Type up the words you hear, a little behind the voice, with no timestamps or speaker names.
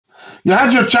You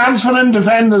had your chance for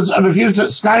independence and refused it,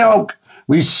 Skyhawk.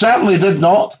 We certainly did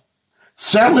not.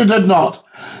 Certainly did not.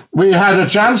 We had a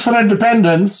chance for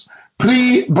independence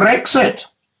pre-Brexit.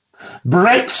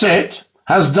 Brexit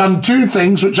has done two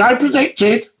things which I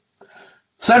predicted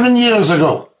 7 years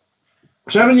ago.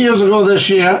 7 years ago this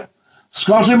year,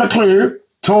 Scottie McClue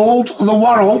told the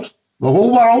world, the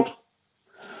whole world,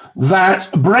 that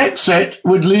Brexit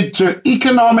would lead to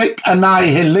economic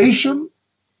annihilation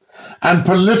and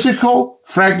political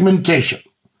fragmentation.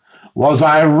 Was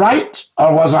I right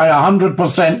or was I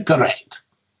 100% correct?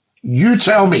 You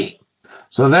tell me.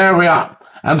 So there we are.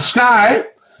 And Sky,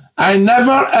 I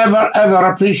never, ever,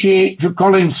 ever appreciate you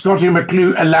calling Scottie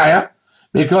McClue a liar,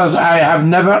 because I have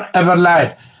never, ever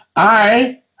lied.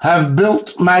 I have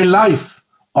built my life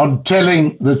on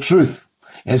telling the truth.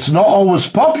 It's not always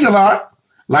popular,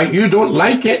 like you don't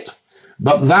like it,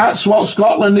 but that's what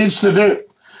Scotland needs to do.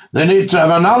 They need to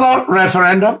have another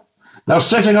referendum. They're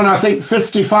sitting on, I think,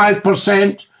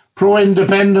 55%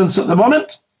 pro-independence at the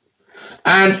moment.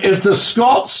 And if the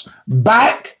Scots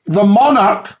back the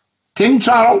monarch, King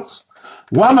Charles,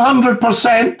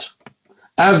 100%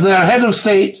 as their head of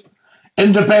state,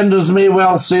 independence may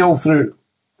well sail through.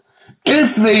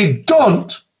 If they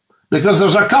don't, because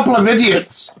there's a couple of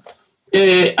idiots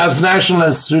as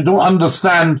nationalists who don't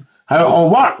understand how it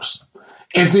all works,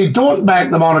 if they don't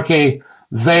back the monarchy,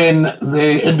 then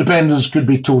the independence could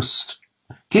be toast,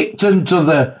 kicked into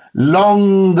the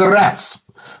long grass.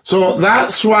 So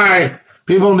that's why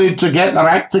people need to get their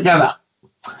act together.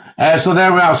 So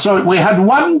there we are. So we had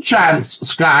one chance,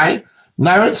 Sky.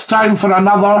 Now it's time for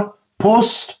another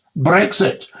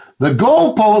post-Brexit. The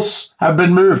goalposts have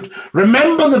been moved.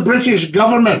 Remember, the British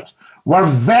government were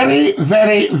very,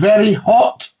 very, very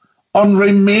hot on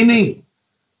remaining.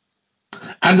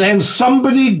 And then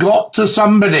somebody got to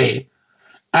somebody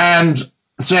and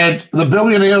said, the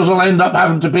billionaires will end up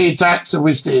having to pay tax if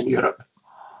we stay in Europe.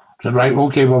 I said, right,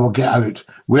 okay, well, we'll get out.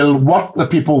 We'll work the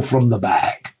people from the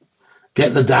back.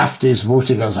 Get the dafties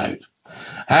voting us out.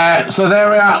 So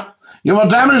there we are. You will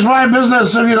damage my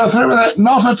business if you go through with it.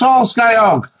 Not at all,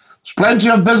 Skyhawk. There's plenty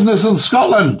of business in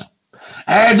Scotland.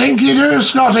 Dinky-doo,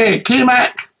 Scotty.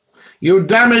 K-Mac. You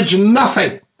damage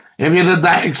nothing if you did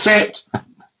that, except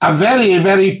a very,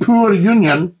 very poor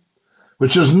union,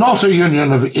 which is not a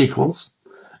union of equals,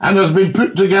 and has been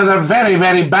put together very,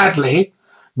 very badly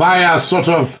by a bit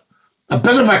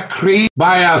of a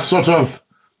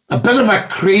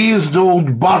crazed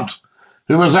old bird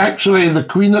who was actually the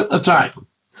Queen at the time.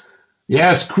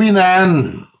 Yes, Queen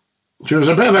Anne. She was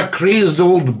a bit of a crazed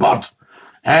old bird,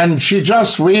 and she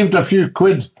just waved a few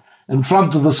quid in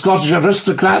front of the Scottish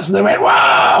aristocrats, and they went,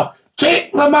 wow,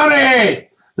 take the money.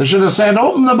 They should have said,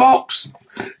 open the box.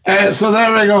 So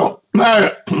there we go.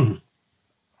 Now,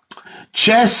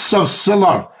 chests of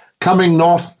silver coming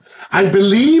north. I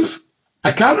believe,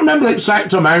 I can't remember the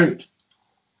exact amount.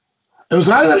 It was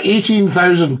either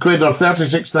 18,000 quid or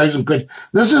 36,000 quid.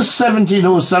 This is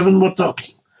 1707 we're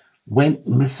talking. Went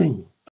missing.